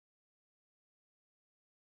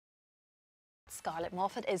Scarlett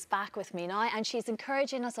Moffatt is back with me now, and she's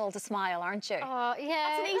encouraging us all to smile, aren't you? Oh,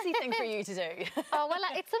 yeah. That's an easy thing for you to do. Oh, well,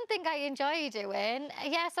 it's something I enjoy doing.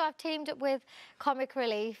 Yeah, so I've teamed up with Comic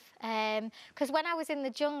Relief, because when I was in the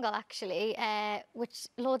jungle, actually, which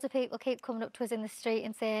loads of people keep coming up to us in the street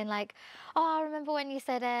and saying, like, oh, I remember when you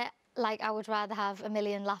said, like, I would rather have 1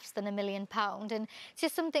 million laughs than £1 million. And it's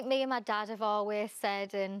just something me and my dad have always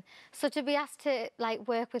said. And so to be asked to, like,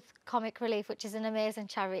 work with Comic Relief, which is an amazing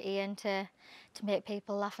charity, and to make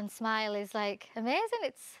people laugh and smile is, like,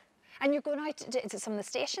 amazing. And you're going out to some of the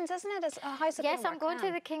stations, isn't it? How's it Yes, I'm going to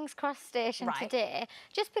the King's Cross station today,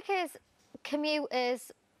 just because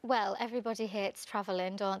commuters, well, everybody hates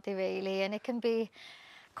travelling, don't they, really? And it can be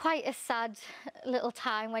quite a sad little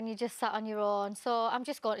time when you just sat on your own. So I'm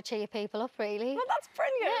just going to cheer people up, really. Well, that's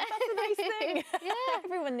brilliant. Yeah. That's a nice thing. Yeah.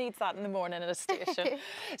 Everyone needs that in the morning at a station.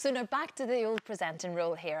 So now back to the old presenting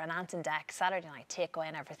role here on Ant and Dec, Saturday night takeaway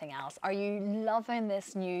and everything else. Are you loving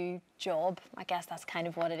this new job? I guess that's kind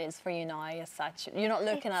of what it is for you now as such. You're not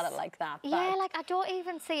looking at it like that. Yeah, like I don't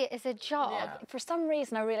even see it as a job. Yeah. For some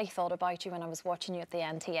reason, I really thought about you when I was watching you at the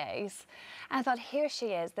NTAs. And I thought, here she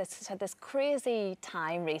is, had this crazy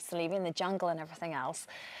time recently, in the jungle and everything else.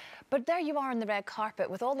 But there you are on the red carpet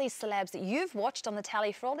with all these celebs that you've watched on the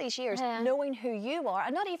telly for all these years, knowing who you are.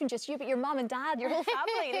 And not even just you, but your mum and dad, your whole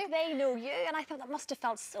family, like, they know you. And I thought that must have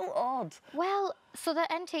felt so odd. Well, so the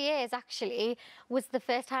NTAs actually was the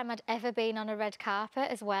first time I'd ever been on a red carpet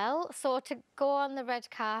as well. So to go on the red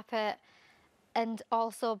carpet and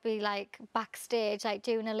also be, like, backstage, like,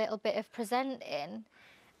 doing a little bit of presenting,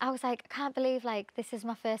 I was like, I can't believe, like, this is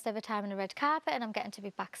my first ever time on a red carpet and I'm getting to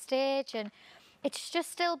be backstage. And it's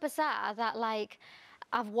just still bizarre that, like,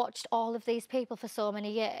 I've watched all of these people for so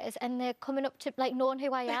many years and they're coming up to, like, knowing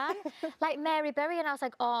who I am. Like Mary Berry, and I was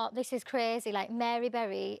like, oh, this is crazy. Like, Mary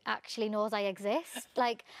Berry actually knows I exist.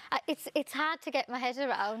 Like, it's hard to get my head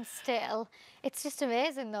around still. It's just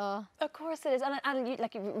amazing, though. Of course it is. And you,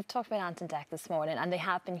 like, we've talked about Ant and Dec this morning, and they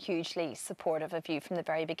have been hugely supportive of you from the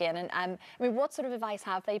very beginning. I mean, what sort of advice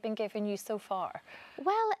have they been giving you so far?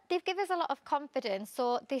 Well, they've given us a lot of confidence.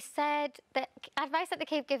 So they said that advice that they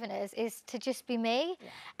keep giving us is to just be me. Yeah.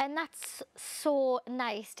 And that's so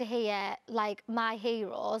nice to hear, like, my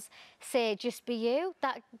heroes say, just be you.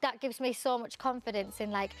 That gives me so much confidence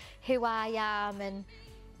in, like, who I am.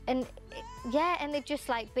 And yeah, and they've just,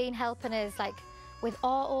 like, been helping us, like, with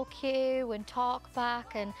auto cue and talk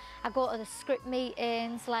back, and I go to the script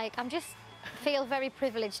meetings. Like, I'm just feel very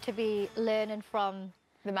privileged to be learning from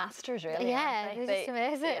the masters, really. Yeah, they're just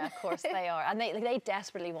amazing. Yeah, of course they are. And they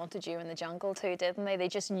desperately wanted you in the jungle too, didn't they? They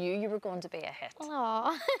just knew you were going to be a hit.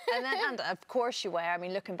 Aww. And of course you were. I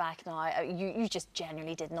mean, looking back now, you just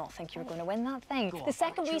genuinely did not think you were going to win that thing. The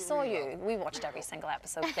second we saw you, we watched every single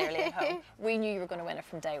episode clearly at home. We knew you were going to win it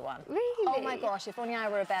from day one. Really? Oh my gosh, if only I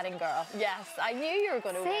were a betting girl. Yes, I knew you were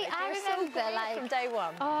going to win it. I remember, so like, from day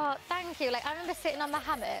one. Oh, thank you. Like, I remember sitting on my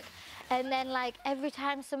hammock, and then, like, every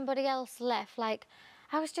time somebody else left, like,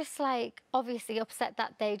 I was just, like, obviously upset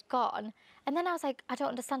that they'd gone. And then I was like, I don't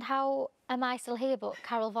understand, how am I still here, but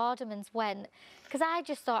Carol Vorderman's went? Because I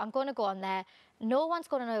just thought, I'm going to go on there, no one's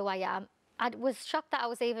going to know who I am. I was shocked that I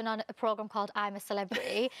was even on a programme called I'm a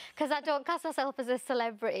Celebrity, because I don't class myself as a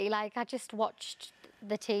celebrity. Like, I just watched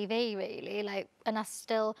the TV, really, like, and I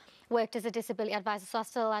still worked as a disability advisor, so I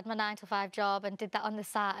still had my 9-to-5 job and did that on the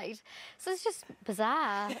side. So it's just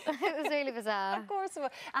bizarre. It was really bizarre. Of course.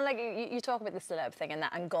 And, like, you talk about the celeb thing,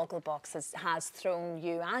 and Gogglebox has thrown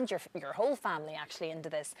you and your whole family actually into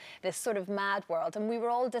this sort of mad world. And we were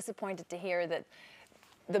all disappointed to hear that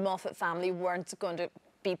the Moffatt family weren't going to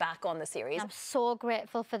be back on the series. I'm so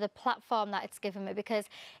grateful for the platform that it's given me, because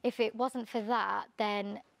if it wasn't for that,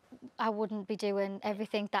 then I wouldn't be doing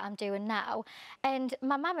everything that I'm doing now. And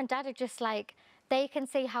my mum and dad are just, like, they can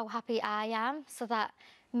see how happy I am, so that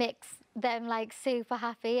makes them, like, super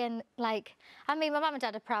happy. And, like, I mean, my mum and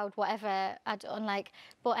dad are proud whatever I've done, like,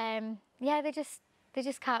 but yeah, they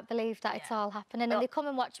just can't believe that it's all happening. And they come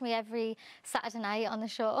and watch me every Saturday night on the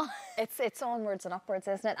show. It's onwards and upwards,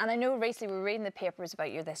 isn't it? And I know recently we were reading the papers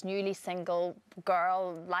about you, this newly single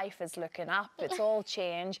girl, life is looking up, it's all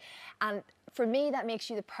change. And for me, that makes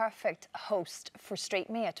you the perfect host for Street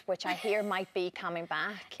Mate, which I hear might be coming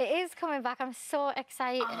back. It is coming back. I'm so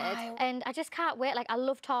excited. And I just can't wait. Like, I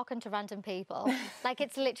love talking to random people. Like,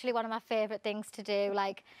 it's literally one of my favourite things to do.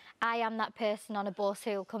 Like, I am that person on a bus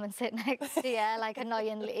who'll come and sit next to you, like,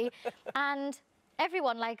 annoyingly. And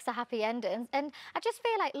everyone likes a happy ending. And I just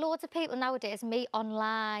feel like loads of people nowadays meet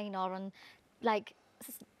online or on, like,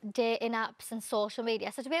 dating apps and social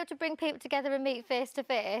media. So to be able to bring people together and meet face to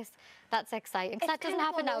face, that's exciting. Because that doesn't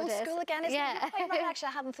happen nowadays. Old school again, isn't yeah. it? Right, actually,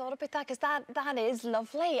 I hadn't thought about that, because that is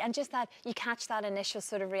lovely, and just that you catch that initial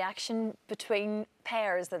sort of reaction between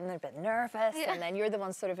pairs, and they're a bit nervous, and then you're the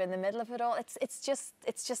one sort of in the middle of it all. It's just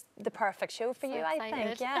the perfect show for you, I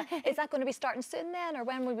think. Yeah. Is that going to be starting soon then, or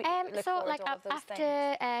when will we look so forward like to all of those after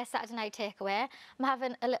things? Saturday night takeaway, I'm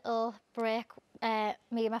having a little break.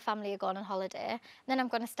 Me and my family are going on holiday, and then I'm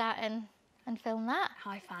going to start and film that.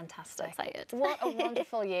 How fantastic. Excited. What a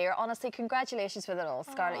wonderful year. Honestly, congratulations with it all,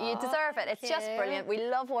 Scarlett. You deserve it. It's just brilliant. We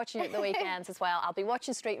love watching you at the weekends as well. I'll be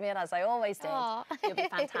watching Street Mate as I always did. You'll be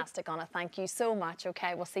fantastic on it. Thank you so much.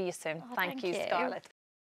 Okay, we'll see you soon. Thank you, Scarlett.